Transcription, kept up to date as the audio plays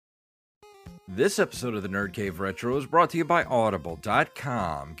This episode of the Nerd Cave Retro is brought to you by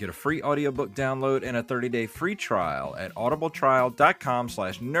Audible.com. Get a free audiobook download and a 30-day free trial at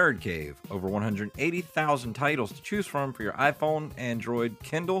audibletrial.com/nerdcave. Over 180,000 titles to choose from for your iPhone, Android,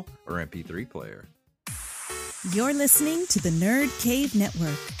 Kindle, or MP3 player. You're listening to the Nerd Cave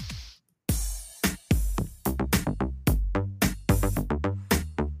Network.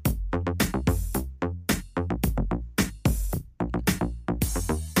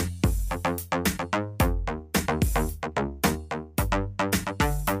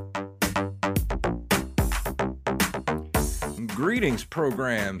 Greetings,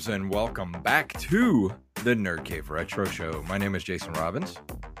 programs, and welcome back to the Nerd Cave Retro Show. My name is Jason Robbins.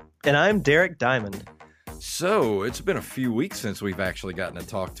 And I'm Derek Diamond. So, it's been a few weeks since we've actually gotten to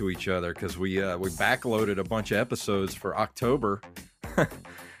talk to each other because we backloaded a bunch of episodes for October.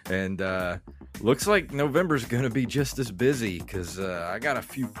 And looks like November's going to be just as busy because I got a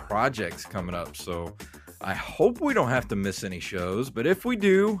few projects coming up. So, I hope we don't have to miss any shows, but if we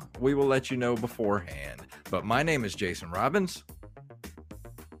do, we will let you know beforehand. But my name is Jason Robbins.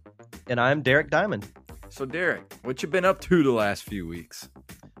 And I'm Derek Diamond. So, Derek, what you been up to the last few weeks?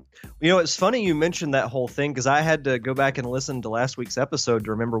 You know, it's funny you mentioned that whole thing because I had to go back and listen to last week's episode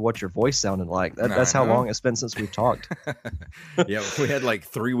to remember what your voice sounded like. That's how long it's been since we've talked. Yeah, we had like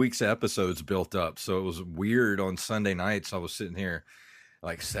 3 weeks of episodes built up, so it was weird on Sunday nights. I was sitting here,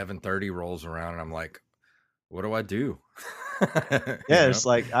 like 7:30 rolls around, and I'm like, what do I do? Yeah, it's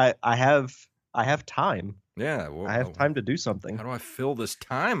like I have time. Yeah, well, I have time to do something. How do I fill this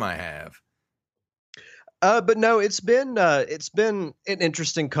time I have? But no, it's been an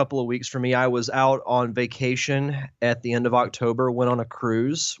interesting couple of weeks for me. I was out on vacation at the end of October, went on a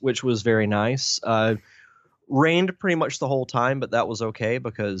cruise, which was very nice. Rained pretty much the whole time, but that was okay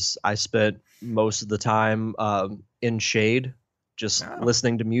because I spent most of the time in shade, just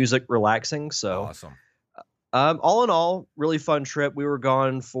listening to music, relaxing. So Awesome. All in all, really fun trip. We were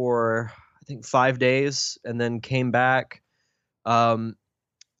gone for I think 5 days and then came back.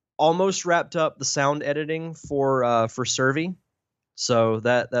 Almost wrapped up the sound editing for Survey, so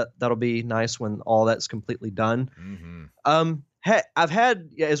that'll be nice when all that's completely done. Mm-hmm. I've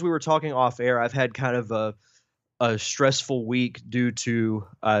had, as we were talking off air, I've had kind of a stressful week due to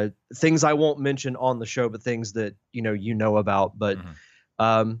things I won't mention on the show, but things that you know about. But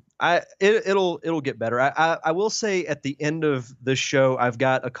it'll get better. I will say at the end of this show, I've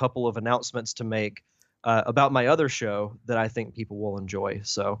got a couple of announcements to make about my other show that I think people will enjoy.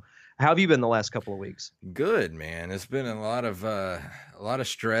 So, how have you been the last couple of weeks? Good, man. It's been a lot of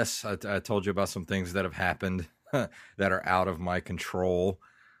stress. I told you about some things that have happened that are out of my control,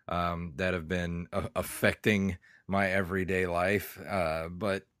 that have been affecting my everyday life.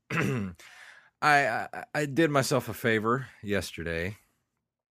 But I did myself a favor yesterday.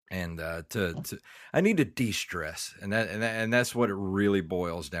 And I need to de-stress, and that's what it really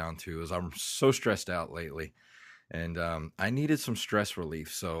boils down to. Is I'm so stressed out lately, and I needed some stress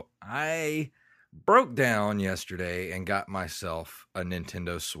relief. So I broke down yesterday and got myself a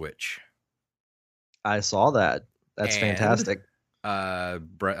Nintendo Switch. I saw that. That's fantastic. I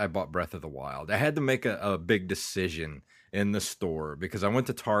bought Breath of the Wild. I had to make a big decision in the store because I went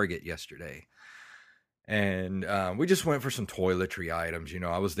to Target yesterday. And we just went for some toiletry items.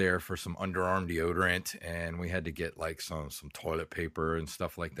 I was there for some underarm deodorant, and we had to get like some toilet paper and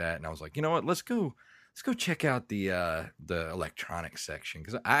stuff like that. And I was like, you know what? Let's go check out the electronics section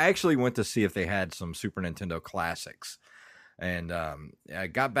because I actually went to see if they had some Super Nintendo classics. And I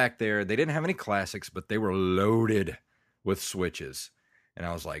got back there. They didn't have any classics, but they were loaded with Switches. And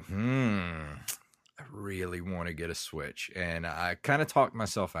I was like, I really want to get a Switch. And I kind of talked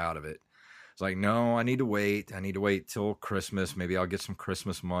myself out of it. It's like, no, I need to wait. I need to wait till Christmas. Maybe I'll get some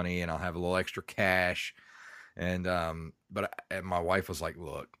Christmas money and I'll have a little extra cash. And but my wife was like,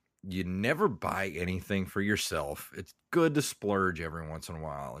 look, you never buy anything for yourself. It's good to splurge every once in a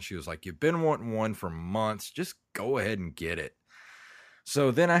while. And she was like, you've been wanting one for months. Just go ahead and get it.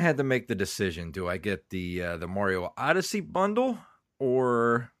 So then I had to make the decision. Do I get the Mario Odyssey bundle,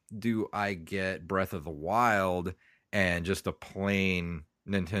 or do I get Breath of the Wild and just a plain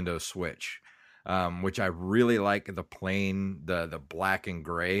Nintendo Switch, which I really like the black and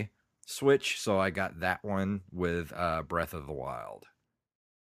gray Switch. So I got that one with Breath of the Wild.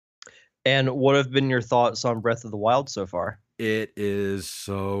 And what have been your thoughts on Breath of the Wild so far? It is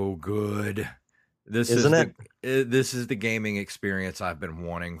so good. This is the gaming experience I've been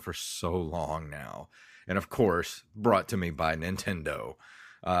wanting for so long now. And of course, brought to me by Nintendo.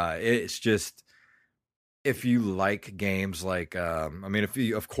 It's just, if you like games like, if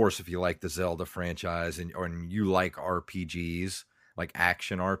you like the Zelda franchise and you like RPGs, like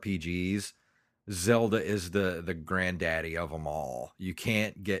action RPGs, Zelda is the granddaddy of them all. You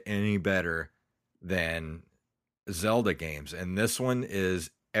can't get any better than Zelda games, and this one is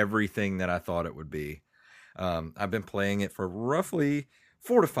everything that I thought it would be. I've been playing it for roughly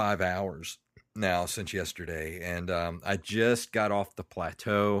 4 to 5 hours now since yesterday, and I just got off the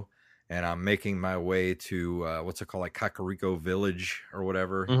plateau, and I'm making my way to what's it called, like Kakariko Village or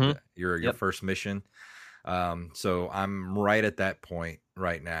whatever. Hmm. Your Yep. first mission. So I'm right at that point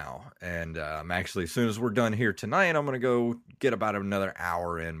right now, and I'm actually, as soon as we're done here tonight, I'm gonna go get about another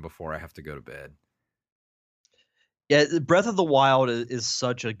hour in before I have to go to bed. Yeah, Breath of the Wild is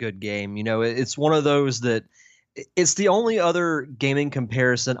such a good game. It's one of those that it's the only other gaming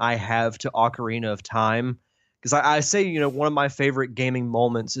comparison I have to Ocarina of Time. Because I say, one of my favorite gaming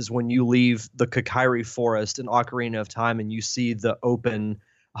moments is when you leave the Kairi Forest in Ocarina of Time and you see the open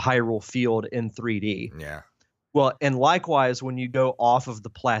Hyrule field in 3D. Yeah. Well, and likewise, when you go off of the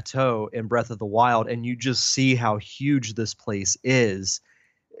plateau in Breath of the Wild and you just see how huge this place is,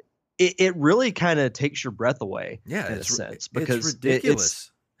 it really kind of takes your breath away Yeah, in a it's sense, it's because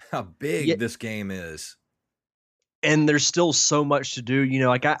ridiculous how yeah, big this game is. and there's still so much to do.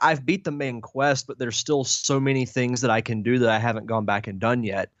 Like I've beat the main quest, but there's still so many things that I can do that I haven't gone back and done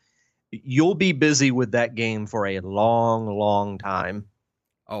yet. You'll be busy with that game for a long, long time.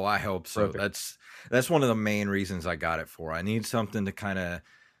 Oh, I hope so. That's one of the main reasons I got it for. I need something to kind of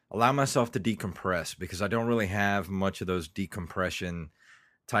allow myself to decompress, because I don't really have much of those decompression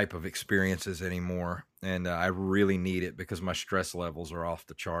type of experiences anymore, and I really need it because my stress levels are off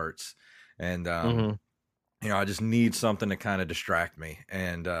the charts, and Hmm. I just need something to kind of distract me,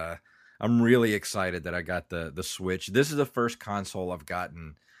 and I'm really excited that I got the Switch. This is the first console I've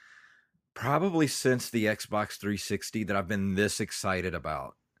gotten probably since the Xbox 360 that I've been this excited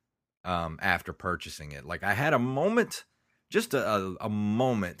about after purchasing it. Like, I had a moment, just a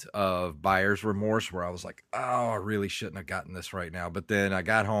moment of buyer's remorse where I was like, oh, I really shouldn't have gotten this right now. But then I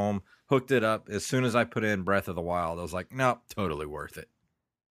got home, hooked it up. As soon as I put in Breath of the Wild, I was like, nope, totally worth it.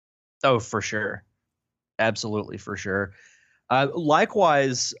 Oh, for sure. Absolutely, for sure.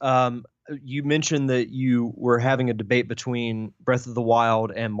 Likewise, you mentioned that you were having a debate between Breath of the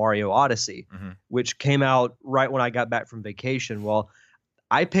Wild and Mario Odyssey, Hmm. which came out right when I got back from vacation. Well,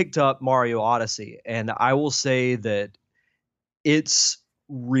 I picked up Mario Odyssey, and I will say that it's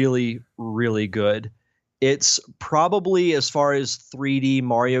really, really good. It's probably, as far as 3D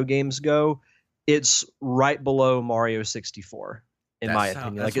Mario games go, it's right below Mario 64, in my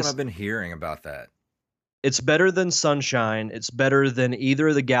opinion. That's Like what I've been hearing about that. it's better than Sunshine. It's better than either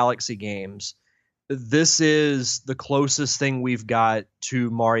of the Galaxy games. This is the closest thing we've got to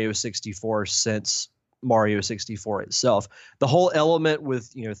Mario 64 since Mario 64 itself. The whole element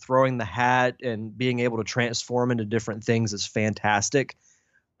with, throwing the hat and being able to transform into different things is fantastic.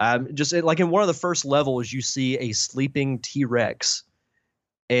 Like in one of the first levels, you see a sleeping T-Rex,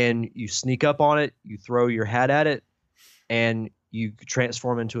 and you sneak up on it, you throw your hat at it, and you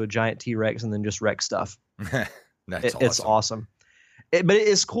transform into a giant T-Rex and then just wreck stuff. That's It's awesome. awesome. But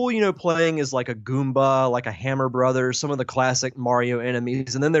it's cool, playing as like a Goomba, like a Hammer Brothers, some of the classic Mario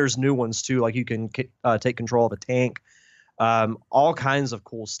enemies, and then there's new ones too. Like you can take control of a tank, all kinds of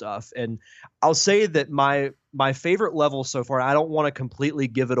cool stuff. And I'll say that my favorite level so far. I don't want to completely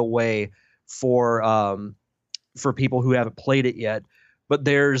give it away for people who haven't played it yet, but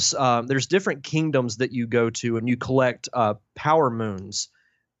there's different kingdoms that you go to, and you collect power moons,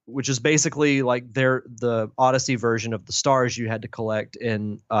 which is basically like the Odyssey version of the stars you had to collect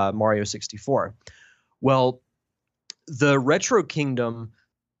in Mario 64. Well, the Retro Kingdom,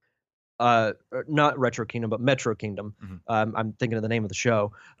 not Retro Kingdom, but Metro Kingdom. Mhm. I'm thinking of the name of the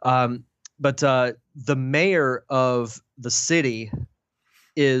show. But the mayor of the city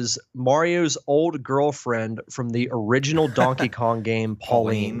is Mario's old girlfriend from the original Donkey Kong game,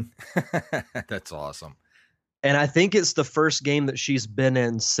 Pauline. That's awesome. And I think it's the first game that she's been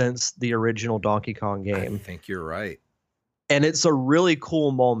in since the original Donkey Kong I game. think you're right. And it's a really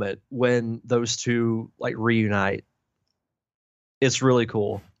cool moment when those two like reunite. It's really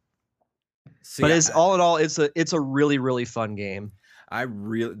cool. See, But it's all in all, it's a really, really fun game.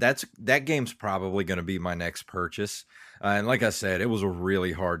 that game's probably going to be my next purchase. And like I said, it was a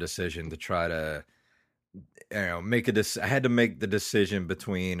really hard decision to try to, make I had to make the decision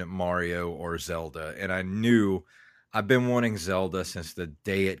between Mario or Zelda, and I knew I've been wanting Zelda since the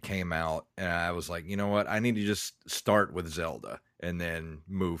day it came out, and I was like, you know what, I need to just start with Zelda and then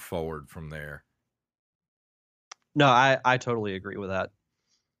move forward from there. No, I totally agree with that.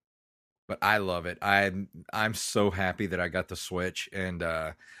 But I love it. I'm so happy that I got the Switch, and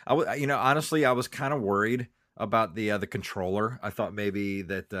honestly, I was kind of worried about the controller. I thought maybe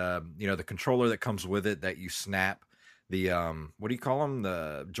that the controller that comes with it that you snap the what do you call them,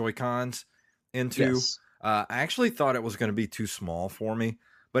 the Joy-Cons into. Yes. I actually thought it was going to be too small for me,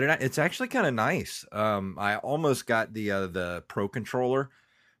 but it's actually kind of nice. I almost got the Pro controller,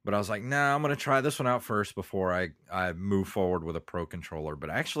 but I was like, nah, I'm going to try this one out first before I move forward with a Pro controller.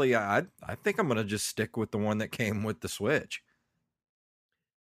 But actually, I think I'm going to just stick with the one that came with the Switch.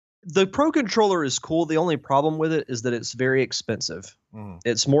 The Pro controller is cool. The only problem with it is that it's very expensive.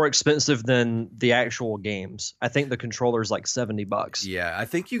 It's more expensive than the actual games. I think the controller is like $70. Yeah, I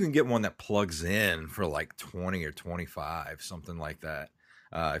think you can get one that plugs in for like 20 or 25, something like that.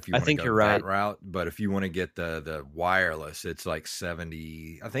 If you want to go that route, but if you want to get the wireless, it's like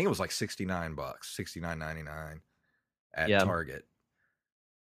 70. I think it was like $69, $69.99 at Target.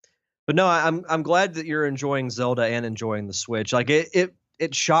 But no, I'm glad that you're enjoying Zelda and enjoying the Switch. Like it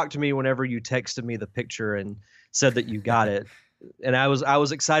shocked me whenever you texted me the picture and said that you got it. And I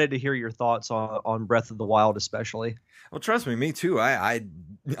was excited to hear your thoughts on Breath of the Wild, especially. Well, trust me too. I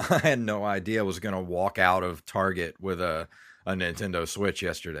had no idea I was going to walk out of Target with a Nintendo Switch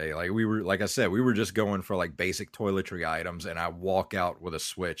yesterday. Like I said, we were just going for like basic toiletry items, and I walk out with a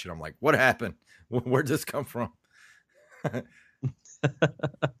Switch, and I'm like, what happened? Where'd this come from?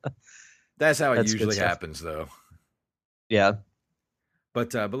 That's how it usually happens, though. Yeah.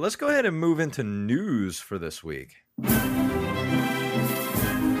 But let's go ahead and move into news for this week.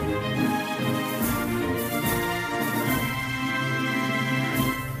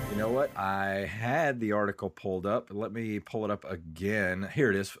 What? I had the article pulled up. Let me pull it up again.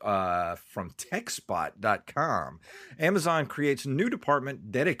 Here it is from techspot.com. Amazon creates new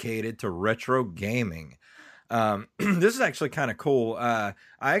department dedicated to retro gaming. This is actually kind of cool. I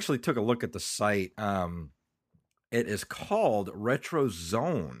actually took a look at the site. It is called Retro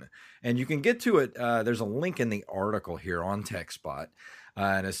Zone, and you can get to it. There's a link in the article here on TechSpot.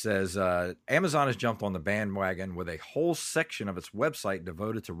 And it says, Amazon has jumped on the bandwagon with a whole section of its website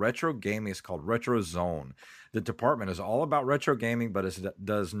devoted to retro gaming. It's called Retro Zone. The department is all about retro gaming, but it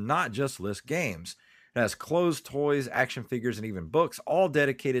does not just list games. It has clothes, toys, action figures, and even books, all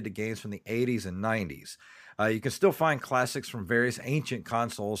dedicated to games from the 80s and 90s. You can still find classics from various ancient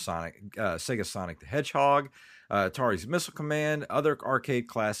consoles, Sega Sonic the Hedgehog, Atari's Missile Command, other arcade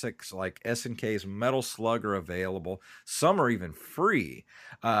classics like SNK's Metal Slug are available. Some are even free.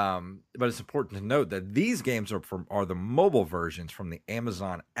 But it's important to note that these games are the mobile versions from the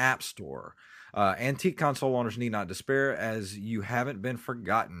Amazon App Store. Antique console owners need not despair, as you haven't been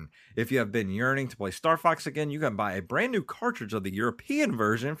forgotten. If you have been yearning to play Star Fox again, you can buy a brand new cartridge of the European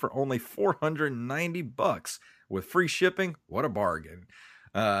version for only $490 with free shipping. What a bargain.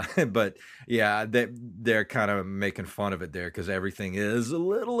 But yeah, they're kind of making fun of it there because everything is a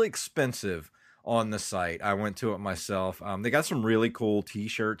little expensive on the site. I went to it myself. They got some really cool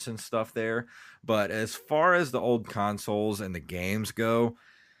t-shirts and stuff there, but as far as the old consoles and the games go,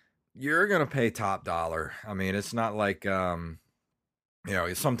 you're going to pay top dollar. I mean, it's not like, sometimes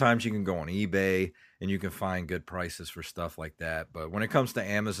you can go on eBay and you can find good prices for stuff like that. But when it comes to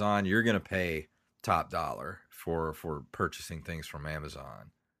Amazon, you're going to pay top dollar for purchasing things from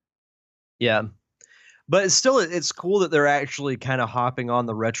Amazon. Yeah. But it's cool that they're actually kind of hopping on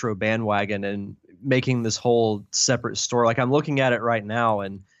the retro bandwagon and making this whole separate store. Like I'm looking at it right now,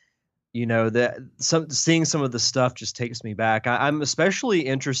 and seeing some of the stuff just takes me back. I'm especially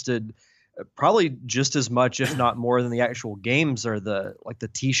interested, probably just as much, if not more, than the actual games are the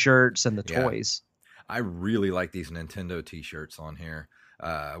t-shirts and the toys. I really like these Nintendo t-shirts on here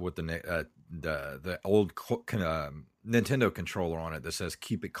with the old Nintendo controller on it that says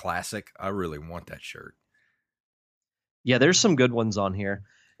 "Keep It Classic." I really want that shirt. Yeah, there's some good ones on here.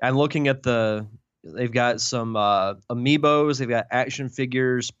 I'm looking at they've got some amiibos, they've got action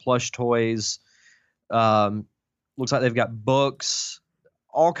figures, plush toys. Looks like they've got books,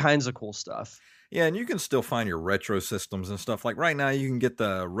 all kinds of cool stuff. Yeah, and you can still find your retro systems and stuff. Like right now, you can get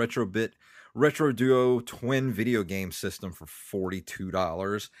the Retro Duo twin video game system for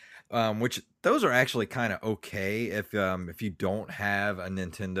 $42. Which those are actually kind of okay if you don't have a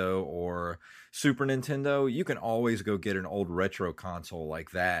Nintendo or Super Nintendo. You can always go get an old retro console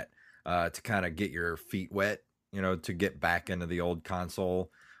like that to kind of get your feet wet, to get back into the old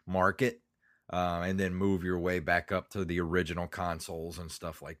console market, and then move your way back up to the original consoles and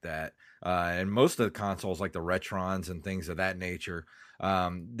stuff like that. And most of the consoles, like the Retrons and things of that nature,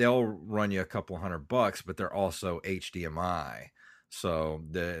 they'll run you a couple $100, but they're also HDMI. So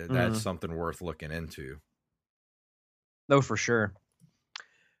that's something worth looking into. No, for sure.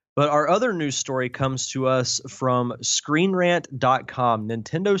 But our other news story comes to us from ScreenRant.com.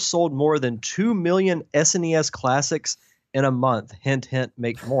 Nintendo sold more than 2 million SNES classics in a month. Hint, hint,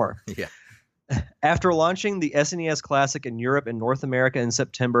 make more. Yeah. After launching the SNES Classic in Europe and North America in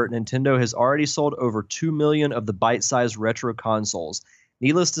September, Nintendo has already sold over 2 million of the bite-sized retro consoles.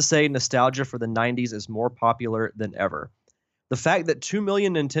 Needless to say, nostalgia for the 90s is more popular than ever. The fact that 2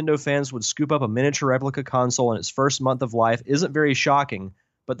 million Nintendo fans would scoop up a miniature replica console in its first month of life isn't very shocking,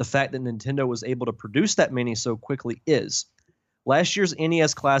 but the fact that Nintendo was able to produce that many so quickly is. Last year's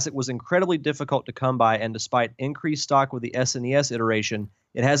NES Classic was incredibly difficult to come by, and despite increased stock with the SNES iteration,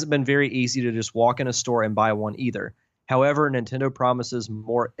 it hasn't been very easy to just walk in a store and buy one either. However, Nintendo promises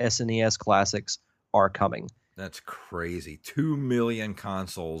more SNES Classics are coming. That's crazy. 2 million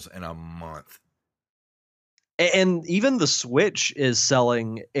consoles in a month. And even the Switch is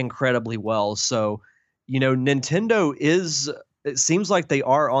selling incredibly well. So, Nintendo is, it seems like they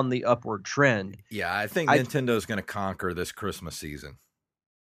are on the upward trend. Yeah, I think Nintendo's going to conquer this Christmas season.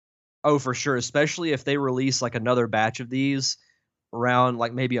 Oh, for sure. Especially if they release like another batch of these around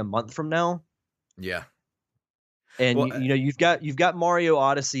like maybe a month from now. Yeah. And well, you've got Mario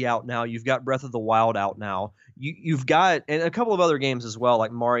Odyssey out now. You've got Breath of the Wild out now. You've got, and a couple of other games as well,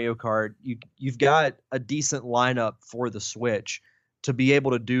 like Mario Kart. You've got a decent lineup for the Switch to be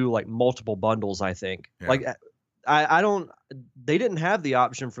able to do like multiple bundles. I think. Yeah. Like I don't. They didn't have the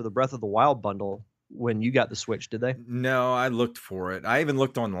option for the Breath of the Wild bundle when you got the Switch, did they? No, I looked for it. I even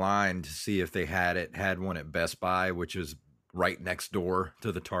looked online to see if they had one at Best Buy, which is right next door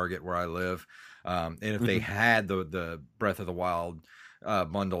to the Target where I live. And if they had the Breath of the Wild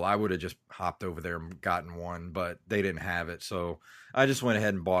bundle, I would have just hopped over there and gotten one, but they didn't have it. So I just went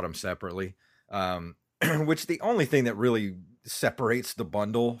ahead and bought them separately, which the only thing that really separates the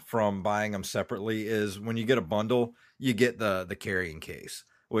bundle from buying them separately is when you get a bundle, you get the carrying case,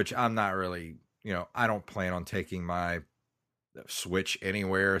 which I'm not really, I don't plan on taking my Switch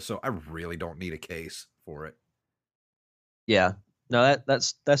anywhere. So I really don't need a case for it. Yeah. No,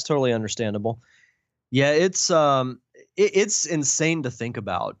 that's totally understandable. Yeah, it's insane to think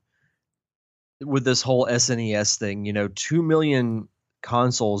about with this whole SNES thing. 2 million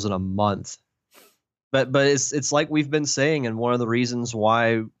consoles in a month, but it's like we've been saying, and one of the reasons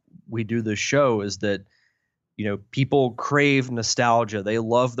why we do this show is that people crave nostalgia. They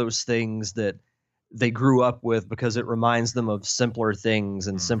love those things that they grew up with because it reminds them of simpler things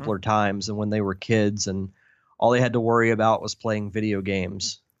and simpler times, and when they were kids and all they had to worry about was playing video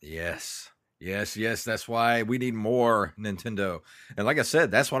games. Yes. That's why we need more Nintendo. And like I said,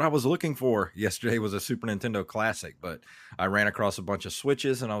 that's what I was looking for. Yesterday was a Super Nintendo Classic, but I ran across a bunch of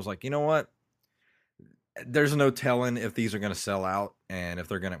Switches and I was like, you know what? There's no telling if these are going to sell out and if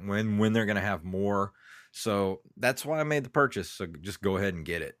they're going to when they're going to have more. So that's why I made the purchase. So just go ahead and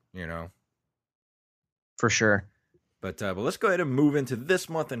get it, For sure. But let's go ahead and move into this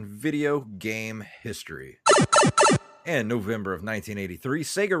month in video game history. In November of 1983,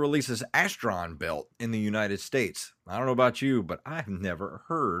 Sega releases Astron Belt in the United States. I don't know about you, but I've never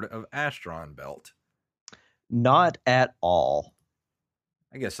heard of Astron Belt. Not at all.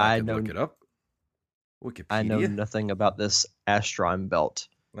 I guess I could look it up. Wikipedia. I know nothing about this Astron Belt.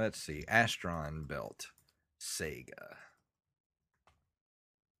 Let's see. Astron Belt. Sega.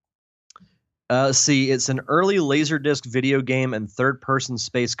 It's an early Laserdisc video game and third-person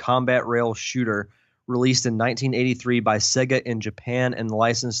space combat rail shooter released in 1983 by Sega in Japan and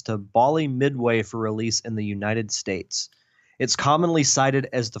licensed to Bally Midway for release in the United States. It's commonly cited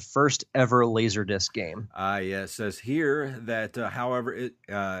as the first ever Laserdisc game. It says here that, however,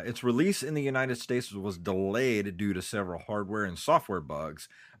 its release in the United States was delayed due to several hardware and software bugs,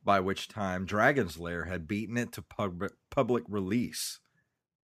 by which time Dragon's Lair had beaten it to public release.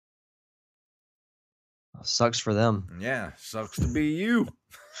 Sucks for them. Yeah, sucks to be you.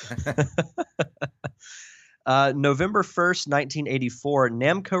 November 1st, 1984,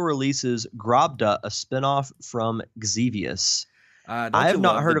 Namco releases Grobda, a spinoff from Xevious. I have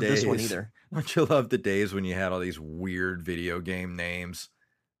not heard of this one either. Don't you love the days when you had all these weird video game names?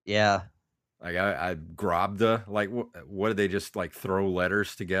 Yeah. Like I Grobda, like what did they just like throw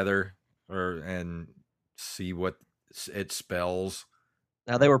letters together and see what it spells?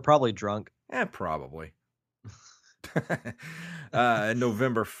 Now they were probably drunk. Yeah, probably.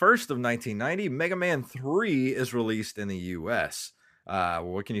 November 1st of 1990, Mega Man 3 is released in the U.S.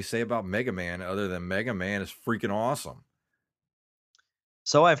 What can you say about Mega Man other than Mega Man is freaking awesome?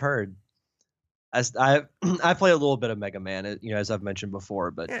 So I've heard. I play a little bit of Mega Man, as I've mentioned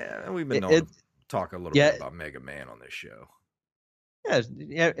before, but yeah, we've been known to talk a little bit about Mega Man on this show.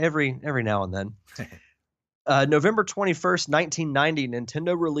 Yeah, every now and then. November 21st, 1990,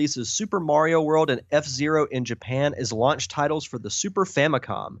 Nintendo releases Super Mario World and F-Zero in Japan as launch titles for the Super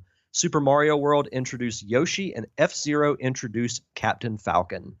Famicom. Super Mario World introduced Yoshi and F-Zero introduced Captain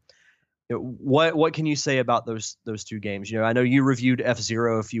Falcon. What can you say about those two games? I know you reviewed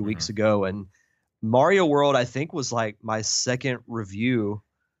F-Zero a few weeks ago, and Mario World, I think, was like my second review.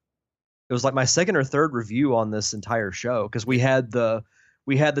 It was like my second or third review on this entire show because we had the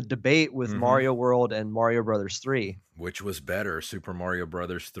debate with Mario World and Mario Brothers 3. Which was better, Super Mario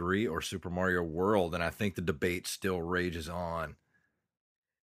Brothers 3 or Super Mario World? And I think the debate still rages on.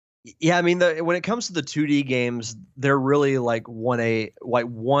 Yeah, I mean, when it comes to the 2D games, they're really like 1A, like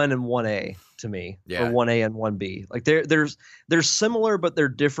 1 and 1A to me, or 1A and 1B. Like they're similar, but they're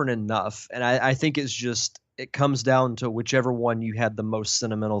different enough. And I think it comes down to whichever one you had the most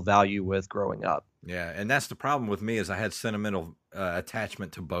sentimental value with growing up. Yeah, and that's the problem with me is I had sentimental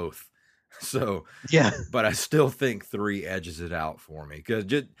attachment to both. So yeah, but I still think 3 edges it out for me because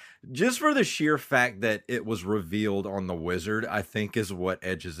just for the sheer fact that it was revealed on the Wizard, I think is what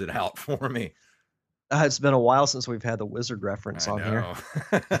edges it out for me. It's been a while since we've had the Wizard reference on here.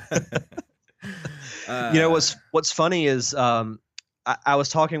 What's funny is I was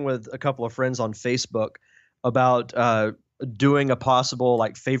talking with a couple of friends on Facebook about doing a possible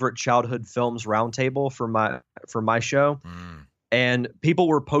like favorite childhood films roundtable for my show. And people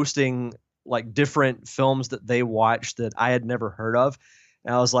were posting like different films that they watched that I had never heard of.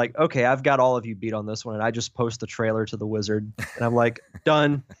 And I was like, okay, I've got all of you beat on this one. And I just post the trailer to the Wizard and I'm like,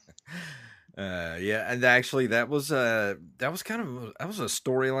 done. Yeah. And actually that was a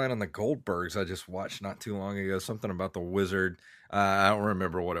storyline on the Goldbergs I just watched not too long ago. Something about the Wizard. I don't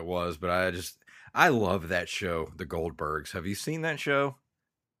remember what it was, but I love that show, the Goldbergs. Have you seen that show?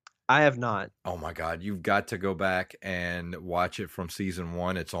 I have not. Oh my God. You've got to go back and watch it from season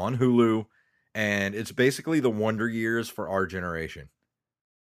 1. It's on Hulu and it's basically the Wonder Years for our generation.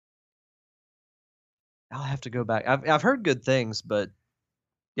 I'll have to go back. I've heard good things, but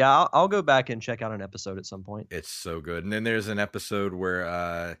yeah, I'll go back and check out an episode at some point. It's so good. And then there's an episode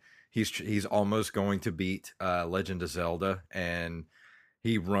where he's almost going to beat Legend of Zelda and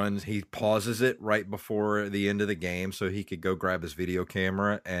he pauses it right before the end of the game so he could go grab his video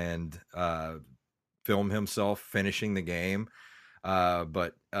camera and film himself finishing the game.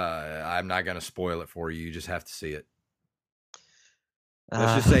 But I'm not going to spoil it for you. You just have to see it.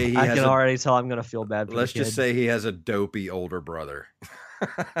 Let's just say I can already tell I'm going to feel bad for Let's just say he has a dopey older brother.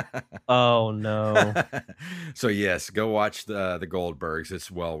 Oh, no. So, yes, go watch the Goldbergs.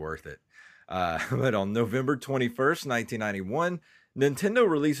 It's well worth it. But on November 21st, 1991, Nintendo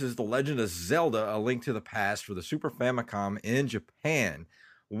releases The Legend of Zelda: A Link to the Past for the Super Famicom in Japan.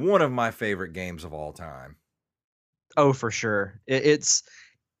 One of my favorite games of all time. Oh, for sure.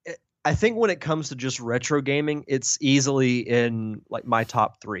 I think when it comes to just retro gaming, it's easily in like my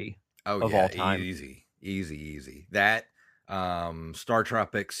top 3 of all time. Easy. That, Star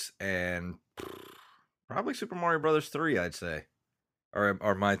Tropics, and probably Super Mario Brothers 3, I'd say.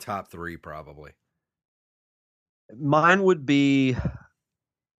 Or my top 3, probably. Mine would be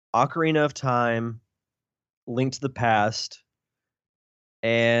Ocarina of Time, Link to the Past,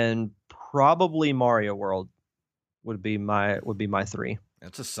 and probably Mario World would be my 3.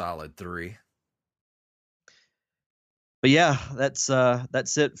 That's a solid 3. But yeah, that's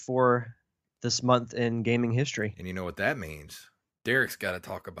it for this month in gaming history. And you know what that means? Derek's got to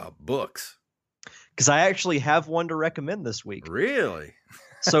talk about books. Because I actually have one to recommend this week. Really?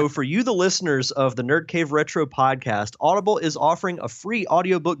 So for you, the listeners of the Nerd Cave Retro podcast, Audible is offering a free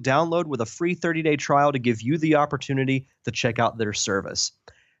audiobook download with a free 30-day trial to give you the opportunity to check out their service.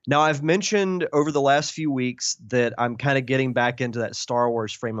 Now, I've mentioned over the last few weeks that I'm kind of getting back into that Star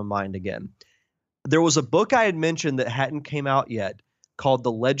Wars frame of mind again. There was a book I had mentioned that hadn't came out yet called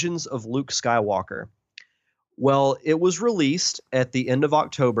The Legends of Luke Skywalker. Well, it was released at the end of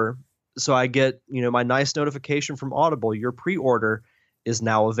October, so I get, my nice notification from Audible, your pre-order is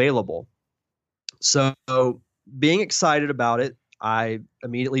now available. So being excited about it, I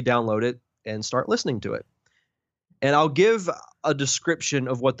immediately download it and start listening to it. And I'll give a description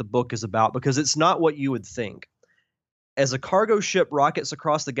of what the book is about because it's not what you would think. As a cargo ship rockets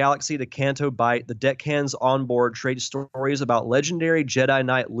across the galaxy to Canto Bight, the deckhands on board trade stories about legendary Jedi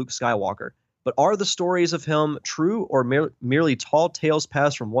Knight Luke Skywalker. But are the stories of him true or merely tall tales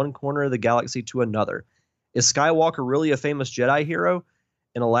passed from one corner of the galaxy to another? Is Skywalker really a famous Jedi hero,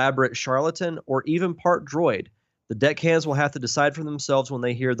 an elaborate charlatan, or even part droid? The deckhands will have to decide for themselves when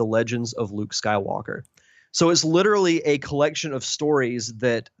they hear the legends of Luke Skywalker. So it's literally a collection of stories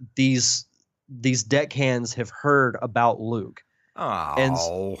that these deckhands have heard about Luke.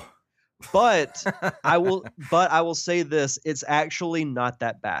 Oh. But I will say this, it's actually not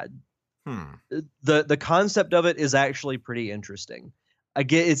that bad. Hmm. The concept of it is actually pretty interesting.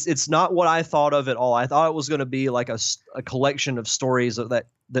 Again, it's not what I thought of at all. I thought it was going to be like a collection of stories that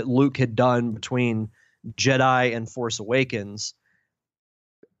Luke had done between Jedi and Force Awakens.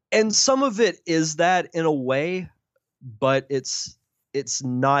 And some of it is that in a way, but it's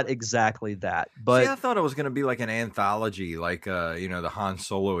not exactly that. But see, I thought it was going to be like an anthology, like the Han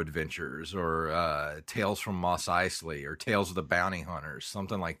Solo adventures, or Tales from Mos Eisley, or Tales of the Bounty Hunters,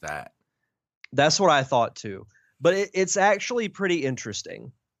 something like that. that's what I thought too. But it's actually pretty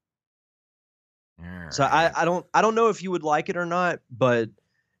interesting. So Right. I don't know if you would like it or not, but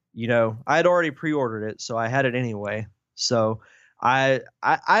I had already pre-ordered it, so I had it anyway. So I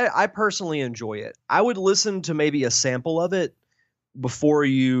personally enjoy it. I would listen to maybe a sample of it before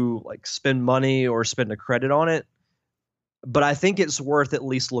you like spend money or spend a credit on it, but I think it's worth at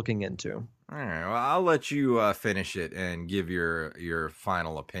least looking into. All right. Well, I'll let you finish it and give your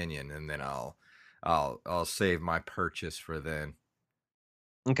final opinion, and then I'll save my purchase for then.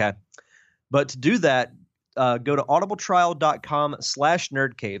 Okay. But to do that, go to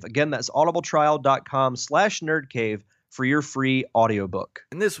audibletrial.com/nerdcave. Again, that's audibletrial.com/nerdcave for your free audiobook.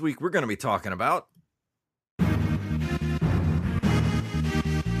 And this week we're going to be talking about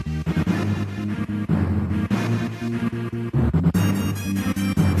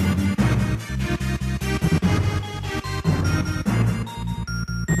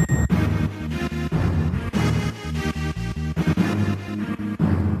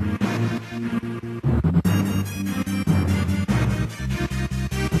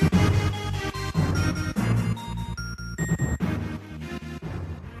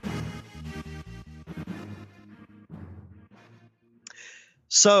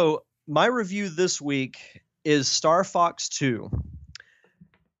So, my review this week is Star Fox 2,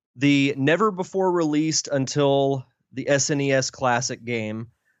 the never before released until the SNES Classic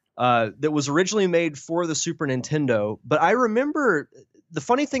game that was originally made for the Super Nintendo. But I remember the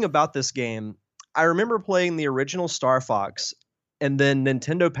funny thing about this game, I remember playing the original Star Fox and then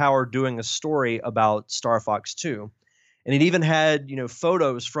Nintendo Power doing a story about Star Fox 2. And it even had,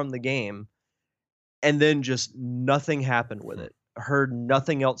 photos from the game, and then just nothing happened with it. Heard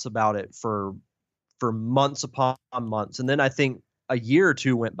nothing else about it for months upon months. And then I think a year or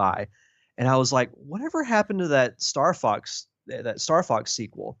two went by, and I was like, whatever happened to that Star Fox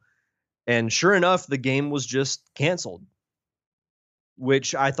sequel? And sure enough, the game was just canceled,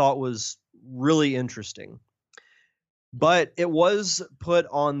 which I thought was really interesting. But it was put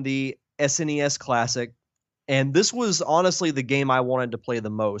on the SNES Classic, and this was honestly the game I wanted to play the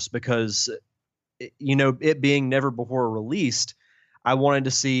most because, it being never before released, I wanted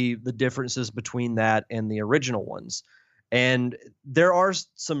to see the differences between that and the original ones. And there are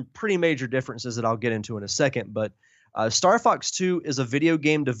some pretty major differences that I'll get into in a second, but Star Fox 2 is a video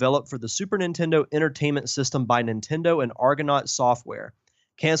game developed for the Super Nintendo Entertainment System by Nintendo and Argonaut Software.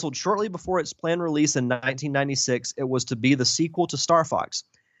 Canceled shortly before its planned release in 1996, it was to be the sequel to Star Fox.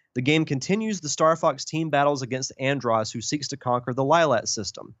 The game continues the Star Fox team battles against Andross, who seeks to conquer the Lylat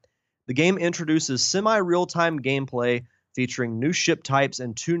system. The game introduces semi-real-time gameplay featuring new ship types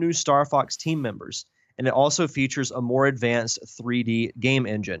and 2 new Star Fox team members, and it also features a more advanced 3D game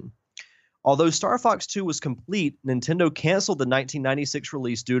engine. Although Star Fox 2 was complete, Nintendo canceled the 1996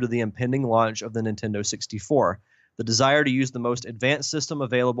 release due to the impending launch of the Nintendo 64, the desire to use the most advanced system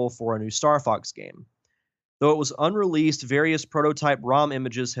available for a new Star Fox game. Though it was unreleased, various prototype ROM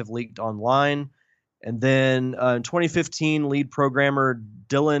images have leaked online. And then in 2015, lead programmer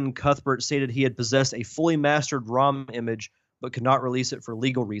Dylan Cuthbert stated he had possessed a fully mastered ROM image but could not release it for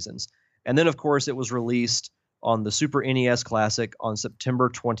legal reasons. And then, of course, it was released on the Super NES Classic on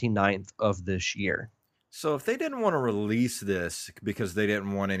September 29th of this year. So if they didn't want to release this because they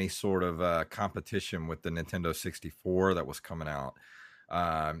didn't want any sort of competition with the Nintendo 64 that was coming out,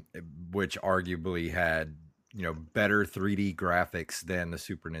 which arguably had better 3D graphics than the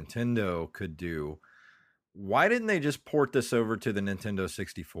Super Nintendo could do, why didn't they just port this over to the Nintendo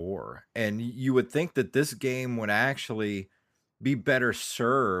 64? And you would think that this game would actually be better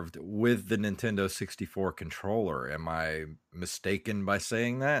served with the Nintendo 64 controller. Am I mistaken by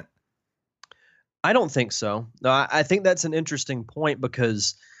saying that? I don't think so. No, I think that's an interesting point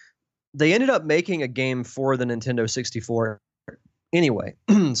because they ended up making a game for the Nintendo 64 anyway.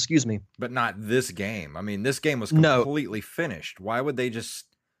 Excuse me. But not this game. I mean, this game was completely finished. Why would they just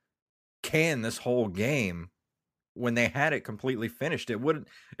can this whole game when they had it completely finished? It wouldn't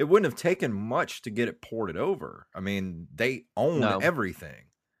have taken much to get it ported over. I mean, they own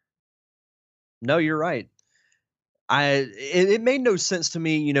everything. No, you're right. it made no sense to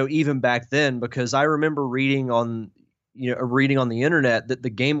me, even back then, because I remember reading on the internet that the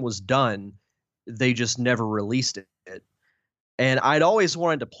game was done. They just never released it. And I'd always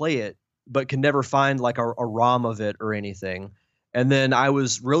wanted to play it, but could never find like a ROM of it or anything. And then I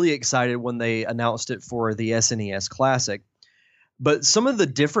was really excited when they announced it for the SNES Classic. But some of the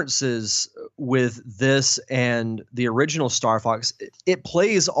differences with this and the original Star Fox, it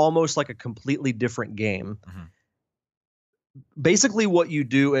plays almost like a completely different game. Mm-hmm. Basically, what you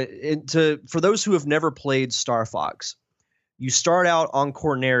do, for those who have never played Star Fox, you start out on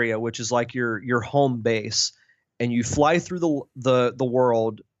Corneria, which is like your home base, and you fly through the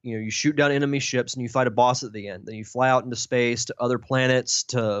world. You shoot down enemy ships and you fight a boss at the end. Then you fly out into space to other planets,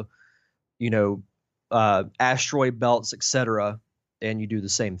 to asteroid belts, etc., and you do the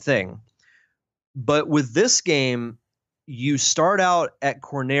same thing. But with this game, you start out at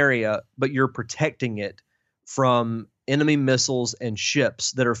Corneria, but you're protecting it from enemy missiles and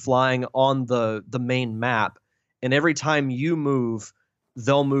ships that are flying on the main map. And every time you move,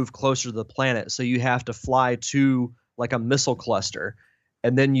 they'll move closer to the planet. So you have to fly to like a missile cluster.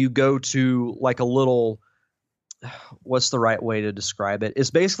 And then you go to like a little, what's the right way to describe it?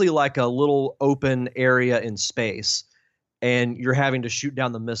 It's basically like a little open area in space. And you're having to shoot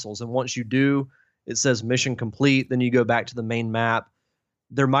down the missiles. And once you do, it says mission complete. Then you go back to the main map.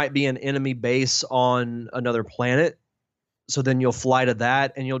 There might be an enemy base on another planet. So then you'll fly to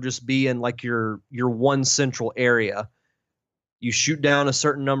that and you'll just be in like your one central area. You shoot down a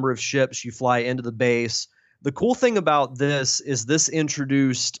certain number of ships, you fly into the base. The cool thing about this is this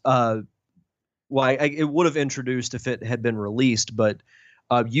introduced, it would have introduced if it had been released, but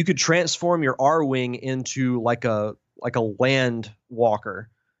you could transform your R-Wing into like a land walker.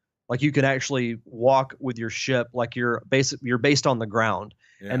 Like you could actually walk with your ship, like you're based on the ground.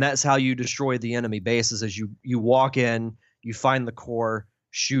 Yeah. And that's how you destroy the enemy bases, as you walk in, you find the core,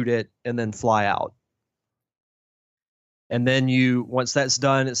 shoot it, and then fly out. And then once that's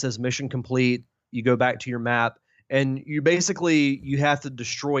done, it says mission complete. You go back to your map, and you have to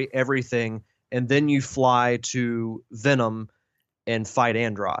destroy everything, and then you fly to Venom and fight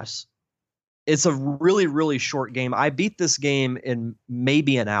Andross. It's a really, really short game. I beat this game in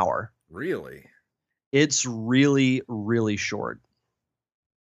maybe an hour. Really? It's really, really short.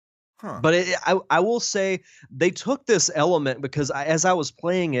 Huh. But I will say they took this element because as I was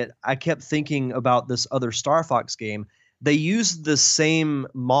playing it, I kept thinking about this other Star Fox game. They used the same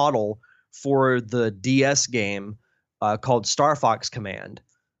model for the DS game called Star Fox Command.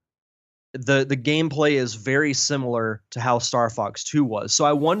 The gameplay is very similar to how Star Fox 2 was. So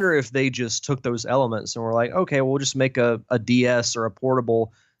I wonder if they just took those elements and were like, okay, we'll just make a DS or a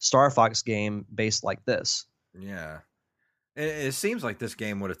portable Star Fox game based like this. Yeah. It seems like this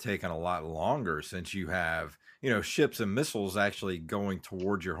game would have taken a lot longer, since you have, ships and missiles actually going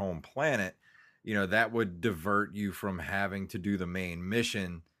towards your home planet. That would divert you from having to do the main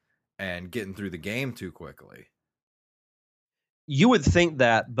mission and getting through the game too quickly. You would think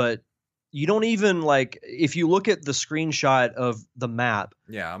that, but you don't even if you look at the screenshot of the map.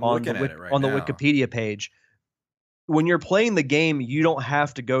 Yeah, I'm looking at it right now. On the Wikipedia page. When you're playing the game, you don't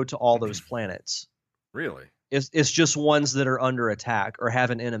have to go to all those planets. Really? It's just ones that are under attack or have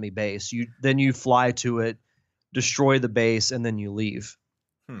an enemy base. Then you fly to it, destroy the base, and then you leave.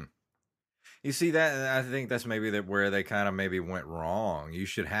 You see that? I think that's maybe where they kind of maybe went wrong. You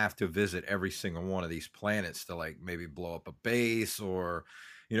should have to visit every single one of these planets to maybe blow up a base or,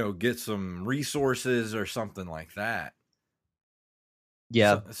 get some resources or something like that.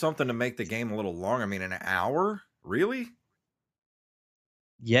 Yeah. Something to make the game a little longer. I mean, an hour? Really?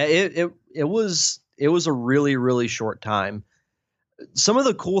 Yeah, it was a really, really short time. Some of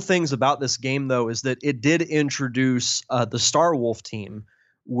the cool things about this game, though, is that it did introduce the Star Wolf team,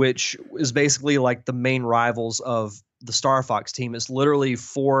 which is basically like the main rivals of the Star Fox team. It's literally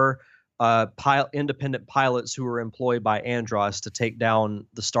 4 independent pilots who were employed by Andross to take down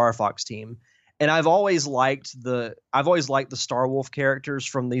the Star Fox team. And I've always liked the Star Wolf characters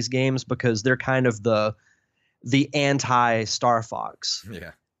from these games because they're kind of the anti Star Fox.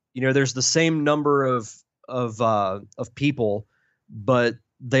 Yeah. There's the same number of people, but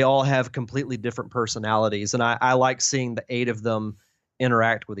they all have completely different personalities. And I like seeing the 8 of them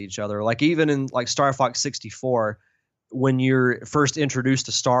interact with each other. Like even in Star Fox 64, when you're first introduced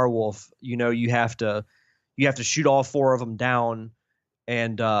to Star Wolf, you have to shoot all 4 of them down,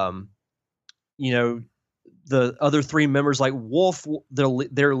 and the other 3 members, like Wolf,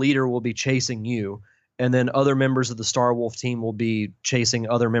 their leader will be chasing you, and then other members of the Star Wolf team will be chasing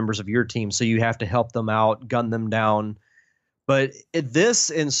other members of your team. So you have to help them out, gun them down. But this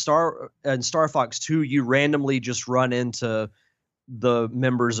in Star Fox 2, you randomly just run into the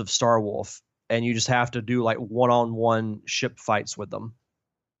members of Star Wolf, and you just have to do like one-on-one ship fights with them.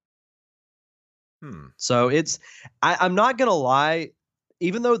 So I'm not gonna lie,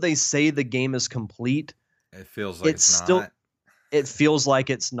 even though they say the game is complete, it feels like it's not. It feels like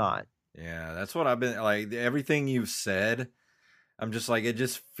it's not. Yeah, that's what I've been like. Everything you've said, I'm just like, it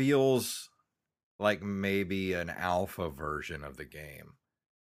just feels like maybe an alpha version of the game.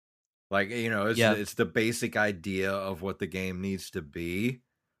 Like, it's the basic idea of what the game needs to be,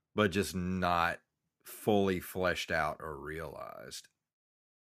 but just not fully fleshed out or realized.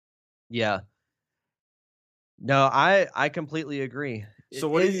 Yeah. No, I completely agree. So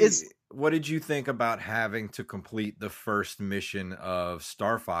what did you think about having to complete the first mission of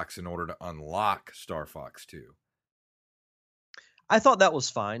Star Fox in order to unlock Star Fox 2? I thought that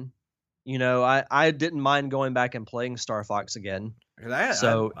was fine. I didn't mind going back and playing Star Fox again.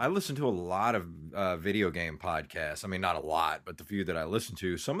 I listened to a lot of video game podcasts. I mean, not a lot, but the few that I listened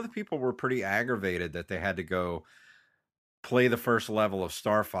to, some of the people were pretty aggravated that they had to go play the first level of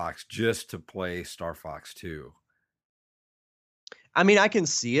Star Fox just to play Star Fox 2. I mean, I can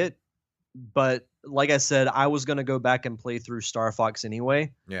see it, but like I said, I was going to go back and play through Star Fox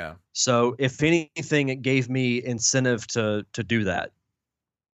anyway. Yeah. So if anything, it gave me incentive to do that.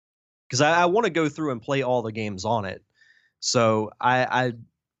 Because I want to go through and play all the games on it. So I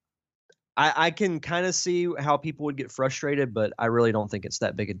can kind of see how people would get frustrated, but I really don't think it's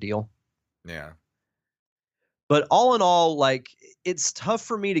that big a deal. Yeah. But all in all, like, it's tough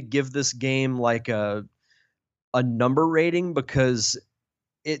for me to give this game like a number rating because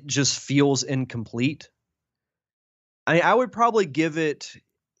it just feels incomplete. I would probably give it.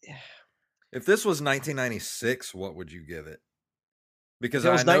 If this was 1996, what would you give it? Because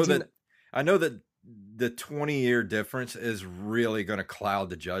I know that the 20-year difference is really going to cloud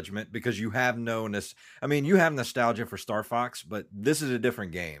the judgment because you have you have nostalgia for Star Fox, but this is a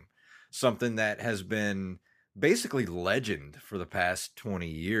different game. Something that has been basically legend for the past 20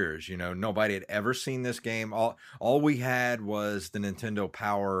 years. Nobody had ever seen this game. All we had was the Nintendo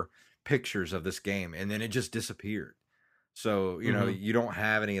Power pictures of this game, and then it just disappeared. So, you don't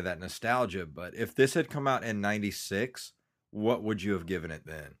have any of that nostalgia. But if this had come out in 96, what would you have given it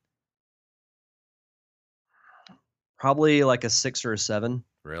then? Probably like a 6 or a 7.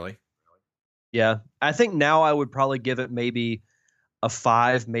 Really? Yeah. I think now I would probably give it maybe a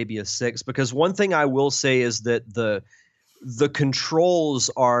 5, maybe a 6, because one thing I will say is that the controls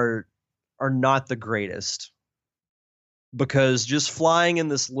are not the greatest, because just flying in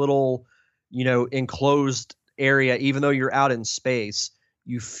this little, enclosed area, even though you're out in space,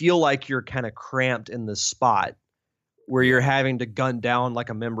 you feel like you're kind of cramped in this spot where you're having to gun down like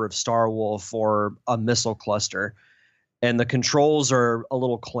a member of Star Wolf or a missile cluster. And the controls are a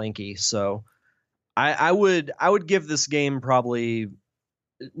little clanky. So I would give this game, probably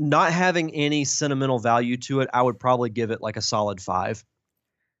not having any sentimental value to it, I would probably give it like a solid 5.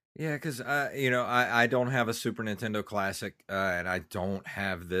 Yeah, because I don't have a Super Nintendo Classic, and I don't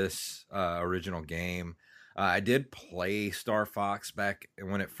have this original game. I did play Star Fox back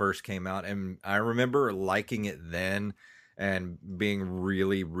when it first came out, and I remember liking it then and being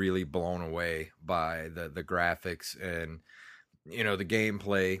really, really blown away by the graphics and the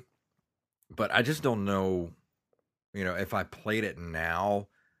gameplay. But I just don't know, if I played it now,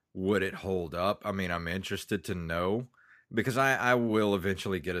 would it hold up? I mean, I'm interested to know, because I will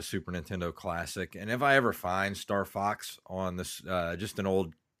eventually get a Super Nintendo Classic, and if I ever find Star Fox on this just an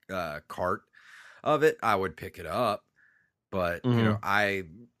old cart of it, I would pick it up. But I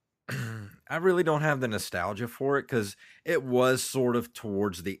really don't have the nostalgia for it, because it was sort of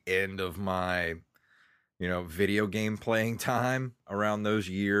towards the end of my video game playing time, around those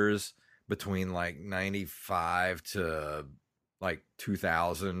years between like 95 to like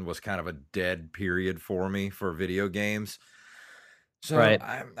 2000 was kind of a dead period for me for video games. So right.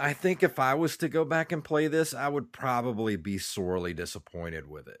 I think if I was to go back and play this, I would probably be sorely disappointed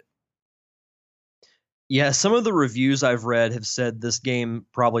with it. Yeah, some of the reviews I've read have said this game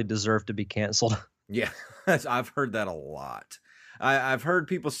probably deserved to be canceled. Yeah, I've heard that a lot. I've heard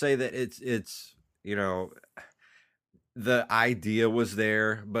people say that it's the idea was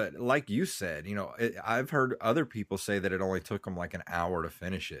there, but like you said, I've heard other people say that it only took them like an hour to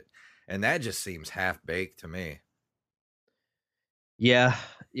finish it, and that just seems half-baked to me. Yeah,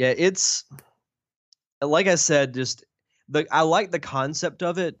 it's like I said, just I like the concept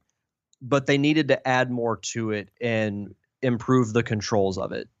of it, but they needed to add more to it and improve the controls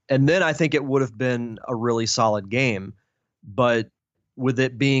of it. And then I think it would have been a really solid game. But with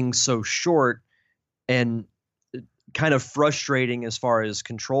it being so short and kind of frustrating as far as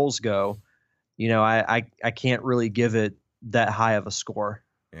controls go. I can't really give it that high of a score.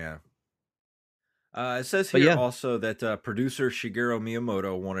 Yeah. It says But here yeah. also that producer Shigeru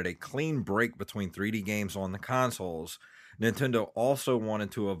Miyamoto wanted a clean break between 3D games on the consoles. Nintendo also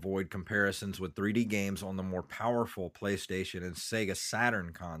wanted to avoid comparisons with 3D games on the more powerful PlayStation and Sega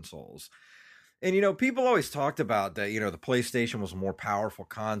Saturn consoles. And, people always talked about that, the PlayStation was a more powerful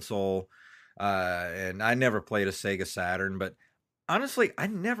console. And I never played a Sega Saturn, but honestly, I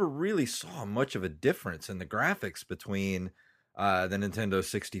never really saw much of a difference in the graphics between the Nintendo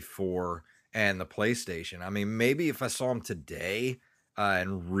 64 and the PlayStation. I mean, maybe if I saw them today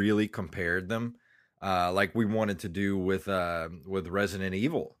and really compared them, like we wanted to do with Resident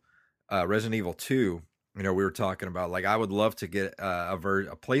Evil 2. We were talking about, like, I would love to get a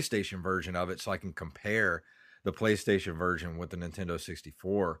PlayStation version of it so I can compare the PlayStation version with the Nintendo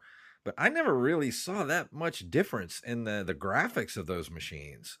 64. But I never really saw that much difference in the graphics of those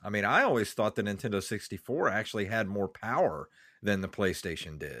machines. I mean, I always thought the Nintendo 64 actually had more power than the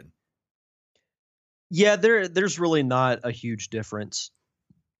PlayStation did. Yeah, there's really not a huge difference,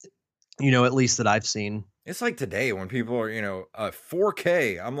 at least that I've seen. It's like today when people are,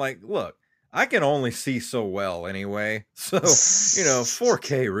 4K. I'm like, look, I can only see so well anyway. So,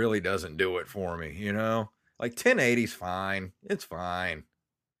 4K really doesn't do it for me, Like 1080's fine. It's fine.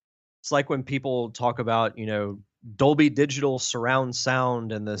 It's like when people talk about, Dolby Digital surround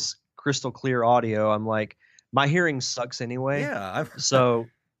sound and this crystal clear audio. I'm like, my hearing sucks anyway. Yeah.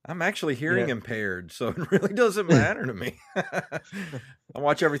 I'm actually hearing impaired, so it really doesn't matter to me. I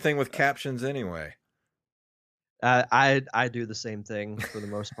watch everything with captions anyway. I do the same thing for the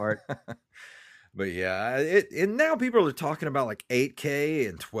most part. But yeah, and now people are talking about like 8K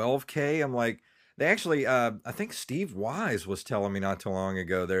and 12K. I'm like, they actually, I think Steve Wise was telling me not too long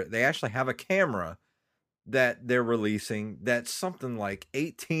ago, they actually have a camera that they're releasing that's something like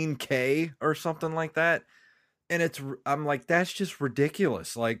 18K or something like that. And I'm like, that's just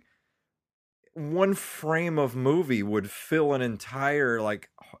ridiculous. Like, one frame of movie would fill an entire like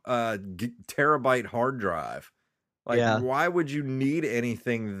terabyte hard drive. Like, why would you need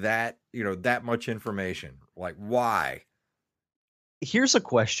anything that, that much information? Like, why? Here's a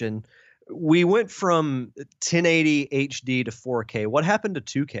question. We went from 1080 HD to 4K. What happened to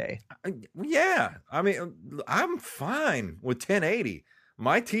 2K? Yeah. I mean, I'm fine with 1080.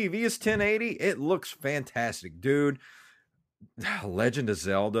 My TV is 1080. It looks fantastic, dude. Legend of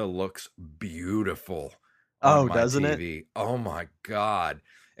Zelda looks beautiful. Oh, doesn't it? Oh my God.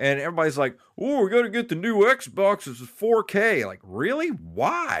 And everybody's like, oh, we got to get the new Xbox. It's 4K. Like, really?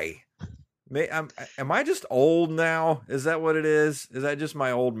 Why? Am I just old now? Is that what it is? Is that just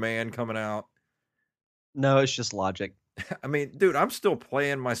my old man coming out? No, it's just logic. I mean, dude, I'm still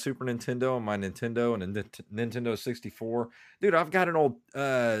playing my Super Nintendo and my Nintendo and a Nintendo 64. Dude, I've got an old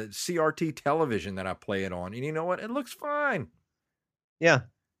CRT television that I play it on. And you know what? It looks fine. Yeah.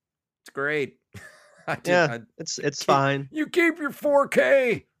 It's great. It's fine. You keep your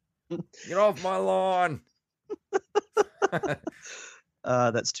 4K. Get off my lawn.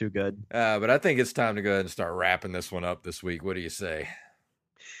 That's too good. But I think it's time to go ahead and start wrapping this one up this week. What do you say?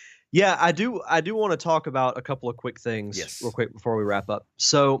 Yeah, I do want to talk about a couple of quick things real quick before we wrap up.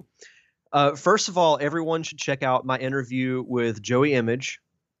 So, first of all, everyone should check out my interview with Joey Image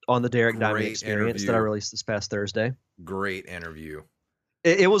on the Derek Diamond Experience that I released this past Thursday. Great interview.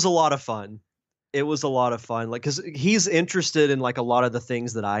 It was a lot of fun. It was a lot of fun, like, because he's interested in like a lot of the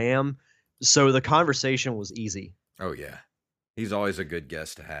things that I am. So the conversation was easy. Oh yeah, he's always a good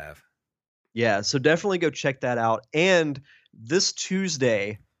guest to have. Yeah, so definitely go check that out. And this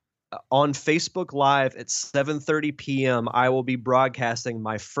Tuesday on Facebook Live at 7:30 p.m., I will be broadcasting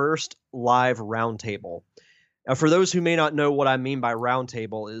my first live roundtable. Now, for those who may not know what I mean by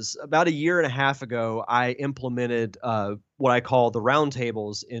roundtable, is about a year and a half ago, I implemented what I call the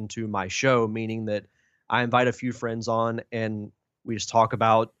roundtables into my show, meaning that I invite a few friends on and we just talk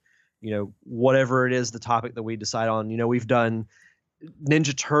about, whatever it is, the topic that we decide on. We've done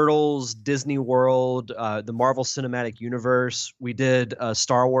Ninja Turtles, Disney World, the Marvel Cinematic Universe. We did a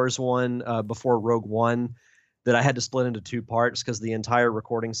Star Wars one before Rogue One that I had to split into two parts because the entire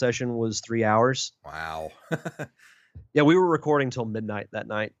recording session was 3 hours. Wow. Yeah, we were recording till midnight that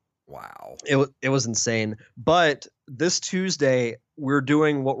night. Wow. It was insane. But this Tuesday, we're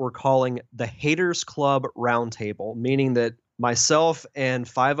doing what we're calling the Haters Club Roundtable, meaning that myself and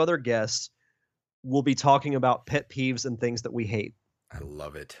 5 other guests will be talking about pet peeves and things that we hate. I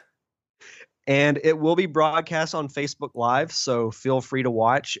love it. And it will be broadcast on Facebook Live, so feel free to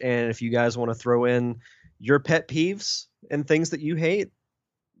watch. And if you guys want to throw in your pet peeves and things that you hate,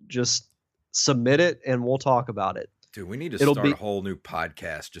 just submit it and we'll talk about it. Dude, we need to It'll start be- a whole new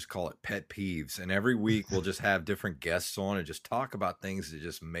podcast. Just call it Pet Peeves. And every week we'll just have different guests on and just talk about things that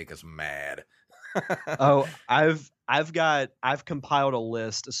just make us mad. Oh, I've compiled a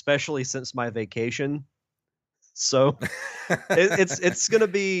list, especially since my vacation. So it's gonna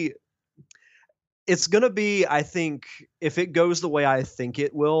be, I think, if it goes the way I think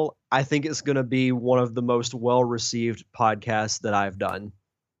it will, I think it's gonna be one of the most well-received podcasts that I've done.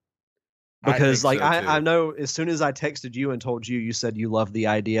 Because I know as soon as I texted you and told you, you said you love the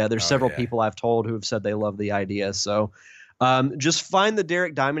idea. There's several people I've told who have said they love the idea. So just find the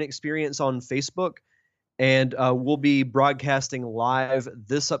Derek Diamond Experience on Facebook, and we'll be broadcasting live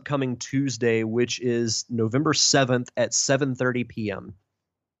this upcoming Tuesday, which is November 7th at 7:30 p.m.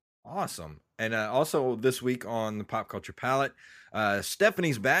 Awesome. And also this week on the Pop Culture Palette,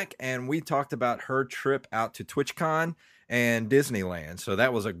 Stephanie's back, and we talked about her trip out to TwitchCon and Disneyland. So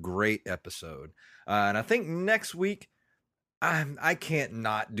that was a great episode. And I think next week, I can't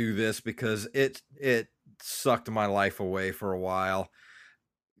not do this because it sucked my life away for a while.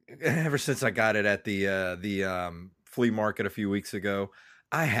 Ever since I got it at the flea market a few weeks ago,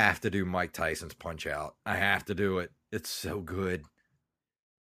 I have to do Mike Tyson's Punch Out. I have to do it. It's so good.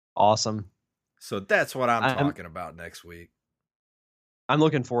 Awesome. So that's what I'm talking about next week. I'm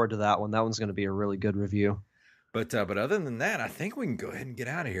looking forward to that one. That one's going to be a really good review. But other than that, I think we can go ahead and get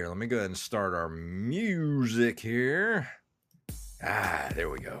out of here. Let me go ahead and start our music here.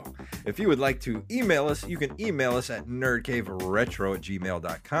 There we go. If you would like to email us, you can email us at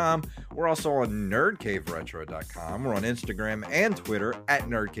nerdcaveretro@gmail.com. We're also on nerdcaveretro.com. We're on Instagram and Twitter at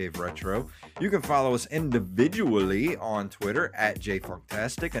nerdcaveretro. You can follow us individually on Twitter at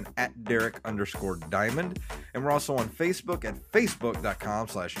jfunktastic and at Derek_Diamond. And we're also on Facebook at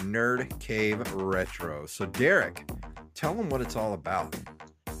facebook.com/nerdcaveretro. So Derek, tell them what it's all about.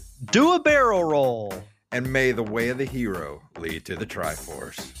 Do a barrel roll. And may the way of the hero lead to the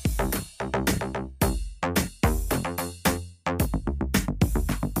Triforce.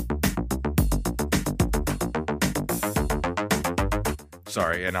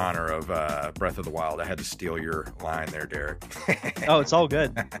 Sorry, in honor of Breath of the Wild, I had to steal your line there, Derek. Oh, it's all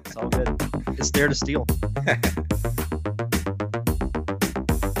good. It's all good. It's there to steal.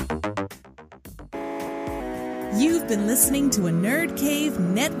 You've been listening to a Nerd Cave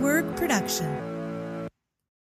Network production.